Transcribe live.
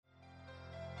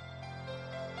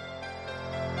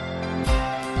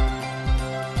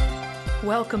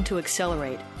Welcome to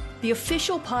Accelerate, the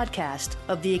official podcast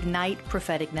of the Ignite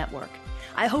Prophetic Network.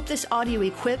 I hope this audio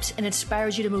equips and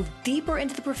inspires you to move deeper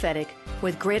into the prophetic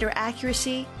with greater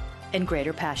accuracy and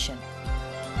greater passion.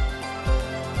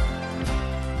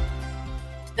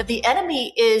 That the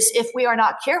enemy is, if we are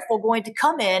not careful, going to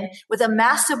come in with a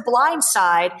massive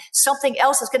blindside, something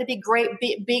else that's going to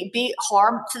be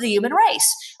harm to the human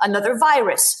race, another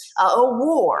virus, a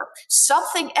war,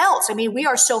 something else. I mean, we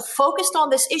are so focused on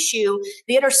this issue.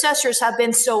 The intercessors have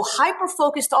been so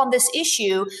hyper-focused on this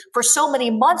issue for so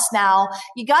many months now.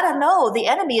 You got to know the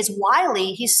enemy is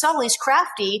wily. He's subtle. He's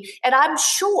crafty. And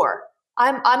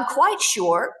I'm quite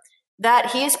sure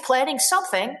that he is planning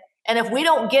something. And if we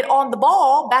don't get on the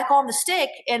ball, back on the stick,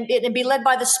 and be led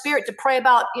by the Spirit to pray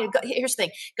about, here's the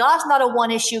thing. God's not a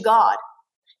one-issue God.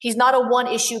 He's not a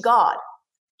one-issue God.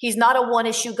 He's not a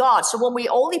one-issue God. So when we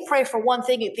only pray for one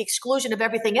thing at the exclusion of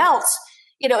everything else,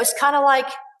 it's kind of like,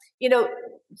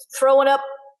 throwing up,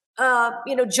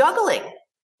 juggling.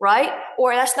 Right?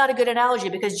 Or that's not a good analogy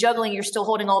because juggling, you're still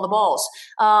holding all the balls.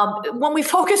 When we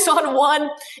focus on one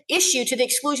issue to the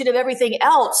exclusion of everything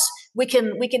else, we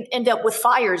can end up with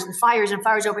fires and fires and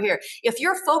fires over here. If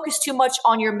you're focused too much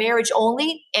on your marriage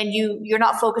only and you're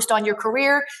not focused on your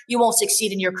career, you won't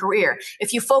succeed in your career.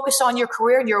 If you focus on your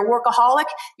career and you're a workaholic,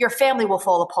 your family will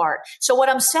fall apart. So what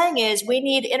I'm saying is we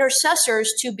need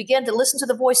intercessors to begin to listen to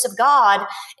the voice of God.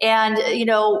 And,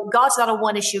 God's not a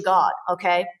one issue God.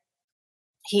 Okay.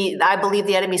 I believe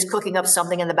the enemy's cooking up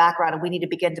something in the background and we need to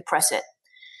begin to press it,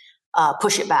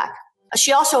 push it back.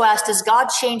 She also asked, does God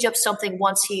change up something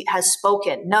once he has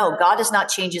spoken? No, God does not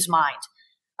change his mind.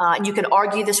 And you can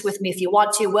argue this with me if you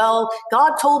want to. Well,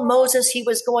 God told Moses he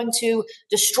was going to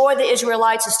destroy the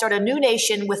Israelites and start a new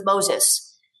nation with Moses.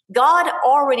 God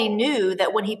already knew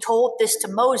that when he told this to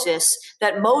Moses,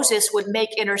 that Moses would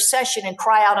make intercession and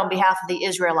cry out on behalf of the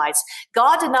Israelites.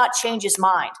 God did not change his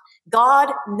mind.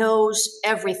 God knows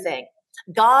everything.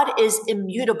 God is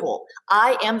immutable.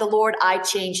 I am the Lord, I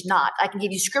change not. I can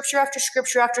give you scripture after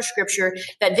scripture after scripture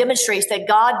that demonstrates that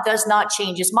God does not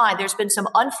change his mind. There's been some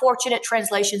unfortunate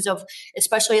translations of,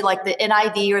 especially like the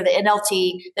NIV or the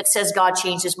NLT, that says God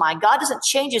changed his mind. God doesn't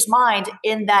change his mind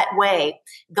in that way.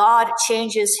 God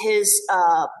changes his,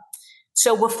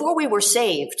 so before we were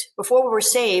saved,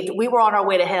 we were on our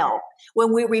way to hell.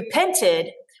 When we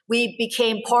repented, we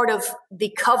became part of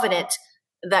the covenant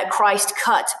that Christ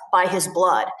cut by his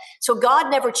blood. So God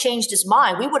never changed his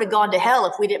mind. We would have gone to hell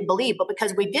if we didn't believe, but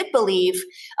because we did believe,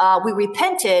 we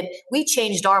repented, we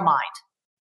changed our mind.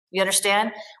 You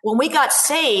understand? When we got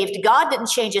saved, God didn't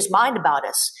change his mind about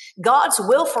us. God's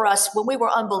will for us when we were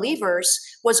unbelievers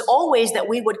was always that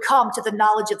we would come to the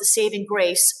knowledge of the saving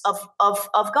grace of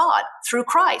God through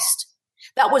Christ.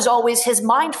 That was always his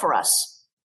mind for us.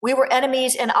 We were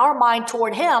enemies in our mind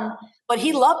toward him, but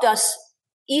he loved us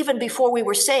even before we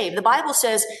were saved. The Bible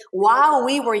says, while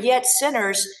we were yet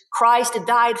sinners, Christ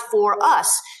died for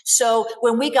us. So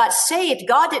when we got saved,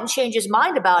 God didn't change his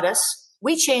mind about us.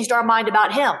 We changed our mind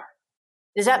about him.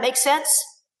 Does that make sense?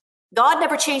 God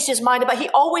never changed his mind he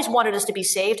always wanted us to be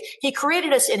saved. He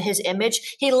created us in his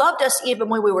image. He loved us even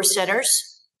when we were sinners.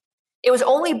 It was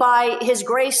only by his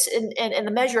grace and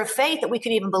the measure of faith that we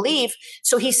could even believe.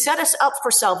 So he set us up for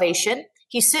salvation.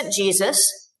 He sent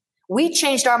Jesus. We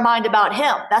changed our mind about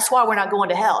him. That's why we're not going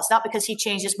to hell. It's not because he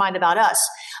changed his mind about us.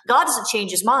 God doesn't change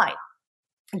his mind.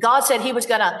 God said he was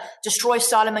going to destroy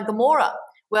Sodom and Gomorrah.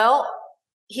 Well,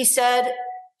 he said,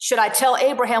 should I tell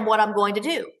Abraham what I'm going to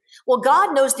do? Well,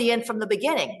 God knows the end from the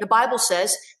beginning. The Bible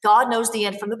says God knows the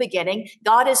end from the beginning.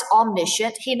 God is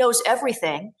omniscient. He knows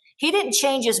everything. He didn't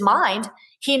change his mind.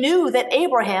 He knew that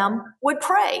Abraham would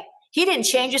pray. He didn't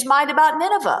change his mind about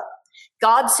Nineveh.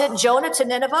 God sent Jonah to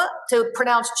Nineveh to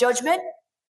pronounce judgment.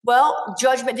 Well,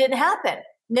 judgment didn't happen.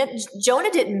 Jonah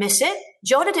didn't miss it.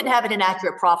 Jonah didn't have an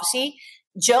inaccurate prophecy.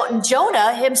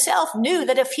 Jonah himself knew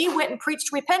that if he went and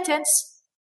preached repentance,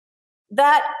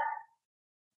 that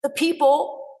the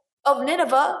people of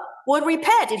Nineveh would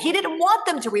repent. And he didn't want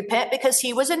them to repent because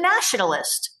he was a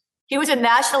nationalist. He was a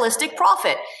nationalistic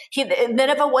prophet.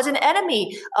 Nineveh was an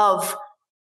enemy of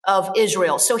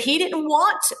Israel. So he didn't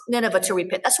want Nineveh to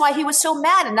repent. That's why he was so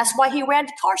mad. And that's why he ran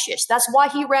to Tarshish. That's why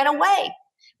he ran away,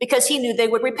 because he knew they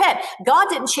would repent. God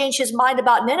didn't change his mind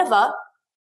about Nineveh.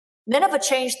 Nineveh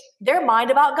changed their mind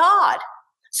about God.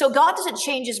 So God doesn't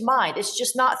change his mind. It's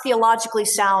just not theologically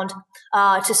sound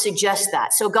to suggest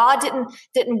that. So God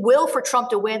didn't will for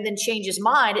Trump to win, then change his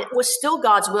mind. It was still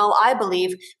God's will, I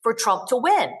believe, for Trump to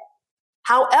win.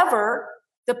 However,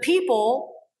 the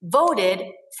people voted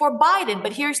for Biden.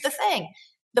 But here's the thing.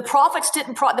 The prophets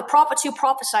who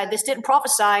prophesied this didn't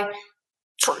prophesy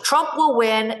Trump will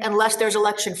win unless there's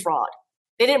election fraud.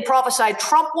 They didn't prophesy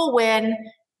Trump will win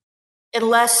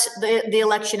unless the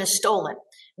election is stolen.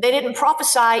 They didn't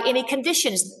prophesy any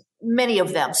conditions, many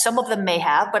of them. Some of them may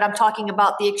have, but I'm talking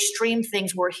about the extreme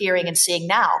things we're hearing and seeing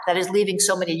now that is leaving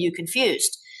so many of you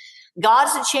confused. God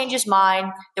doesn't change his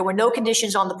mind. There were no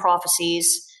conditions on the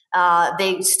prophecies.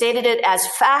 They stated it as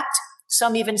fact.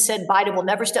 Some even said Biden will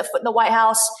never step foot in the White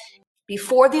House.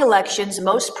 Before the elections,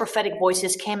 most prophetic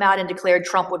voices came out and declared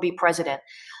Trump would be president.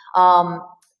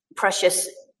 Precious,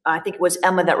 I think it was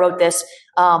Emma that wrote this.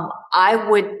 I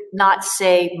would not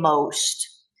say most.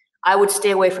 I would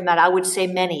stay away from that. I would say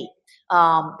many,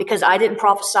 because I didn't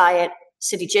prophesy it.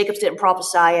 Cindy Jacobs didn't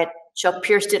prophesy it. Chuck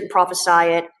Pierce didn't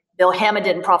prophesy it. Bill Hammond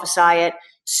didn't prophesy it.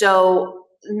 So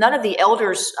none of the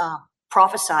elders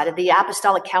prophesied it. The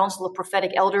Apostolic Council of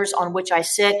Prophetic Elders on which I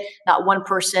sit, not one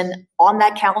person on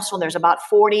that council, and there's about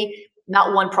 40,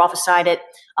 not one prophesied it.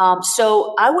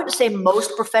 So I wouldn't say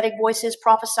most prophetic voices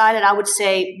prophesied it. I would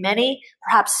say many,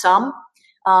 perhaps some.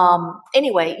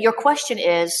 Anyway, your question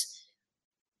is,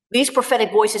 these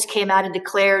prophetic voices came out and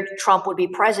declared Trump would be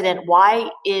president. Why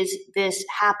is this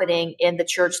happening in the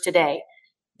church today?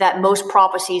 That most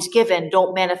prophecies given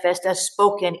don't manifest as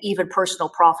spoken, even personal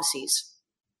prophecies.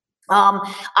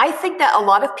 I think that a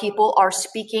lot of people are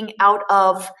speaking out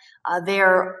of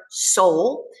their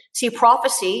soul. See,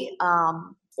 prophecy,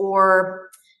 or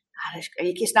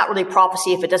it's not really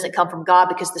prophecy if it doesn't come from God,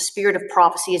 because the spirit of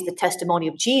prophecy is the testimony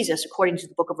of Jesus, according to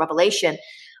the book of Revelation.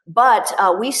 But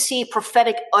we see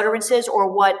prophetic utterances,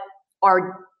 or what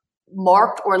are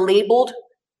marked or labeled,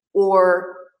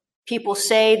 or people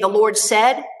say the Lord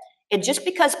said. And just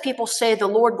because people say the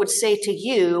Lord would say to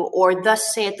you, or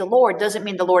thus saith the Lord, doesn't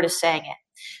mean the Lord is saying it.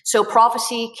 So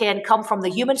prophecy can come from the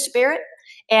human spirit,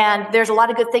 and there's a lot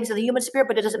of good things in the human spirit,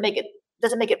 but it doesn't make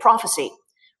it prophecy,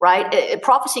 right?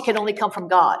 Prophecy can only come from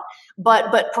God. But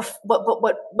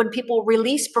when people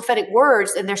release prophetic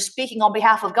words and they're speaking on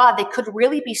behalf of God, they could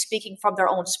really be speaking from their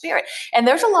own spirit. And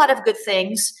there's a lot of good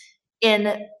things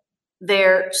in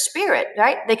their spirit,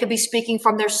 right? They could be speaking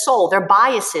from their soul, their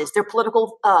biases, their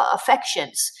political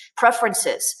affections,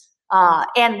 preferences.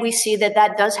 And we see that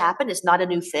does happen. It's not a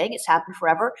new thing. It's happened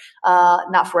forever.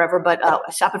 Not forever, but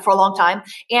it's happened for a long time.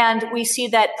 And we see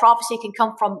that prophecy can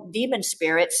come from demon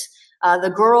spirits.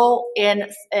 The girl in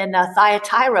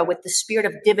Thyatira with the spirit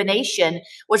of divination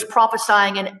was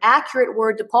prophesying an accurate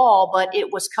word to Paul, but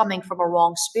it was coming from a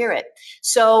wrong spirit.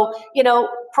 So,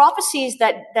 prophecies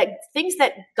that things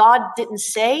that God didn't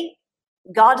say,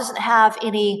 God doesn't have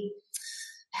any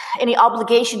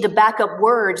obligation to back up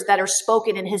words that are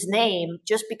spoken in his name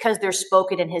just because they're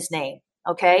spoken in his name.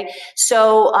 Okay.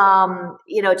 So,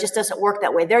 it just doesn't work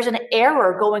that way. There's an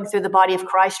error going through the body of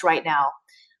Christ right now.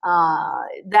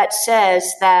 That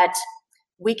says that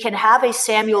we can have a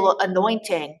Samuel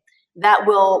anointing that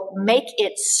will make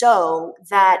it so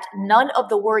that none of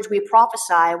the words we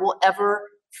prophesy will ever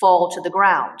fall to the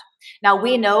ground. Now,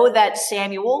 we know that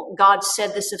Samuel, God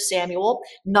said this of Samuel,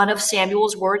 none of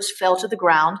Samuel's words fell to the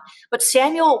ground, but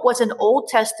Samuel was an Old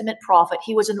Testament prophet.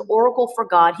 He was an oracle for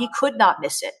God. He could not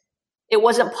miss it. It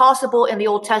wasn't possible in the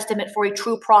Old Testament for a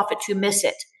true prophet to miss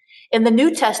it. In the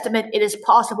New Testament, it is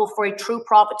possible for a true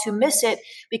prophet to miss it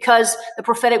because the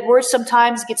prophetic word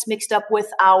sometimes gets mixed up with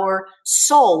our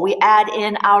soul. We add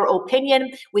in our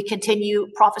opinion. We continue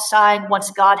prophesying once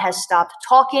God has stopped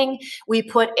talking. We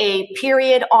put a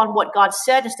period on what God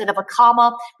said instead of a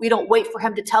comma. We don't wait for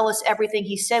him to tell us everything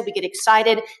he said. We get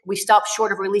excited. We stop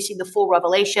short of releasing the full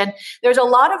revelation. There's a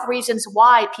lot of reasons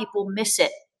why people miss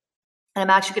it. And I'm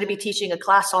actually going to be teaching a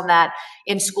class on that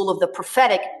in School of the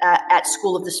Prophetic at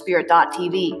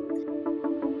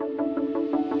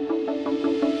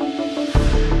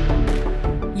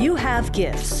schoolofthespirit.tv. You have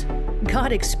gifts.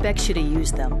 God expects you to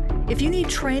use them. If you need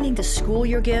training to school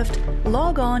your gift,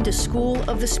 log on to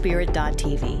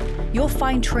schoolofthespirit.tv. You'll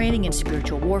find training in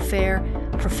spiritual warfare,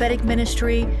 prophetic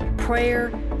ministry,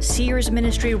 prayer, seers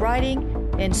ministry,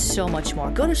 writing, and so much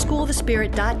more. Go to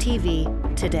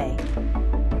schoolofthespirit.tv today.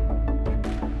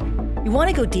 You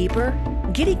want to go deeper?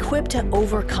 Get equipped to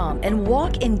overcome and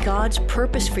walk in God's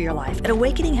purpose for your life at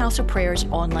Awakening House of Prayer's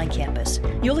online campus.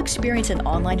 You'll experience an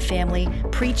online family,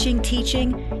 preaching,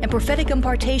 teaching, and prophetic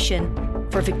impartation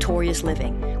for victorious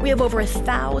living. We have over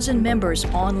 1,000 members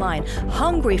online,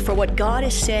 hungry for what God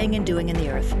is saying and doing in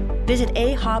the earth. Visit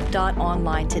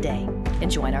ahop.online today and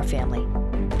join our family.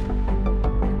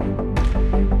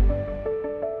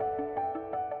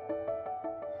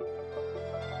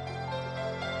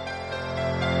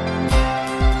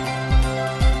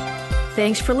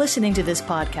 Thanks for listening to this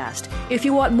podcast. If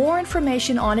you want more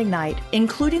information on Ignite,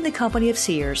 including the Company of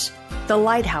Seers, the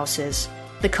Lighthouses,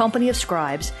 the company of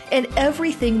scribes, and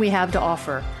everything we have to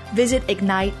offer, visit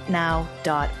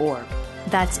ignitenow.org.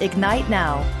 That's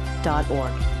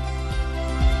ignitenow.org.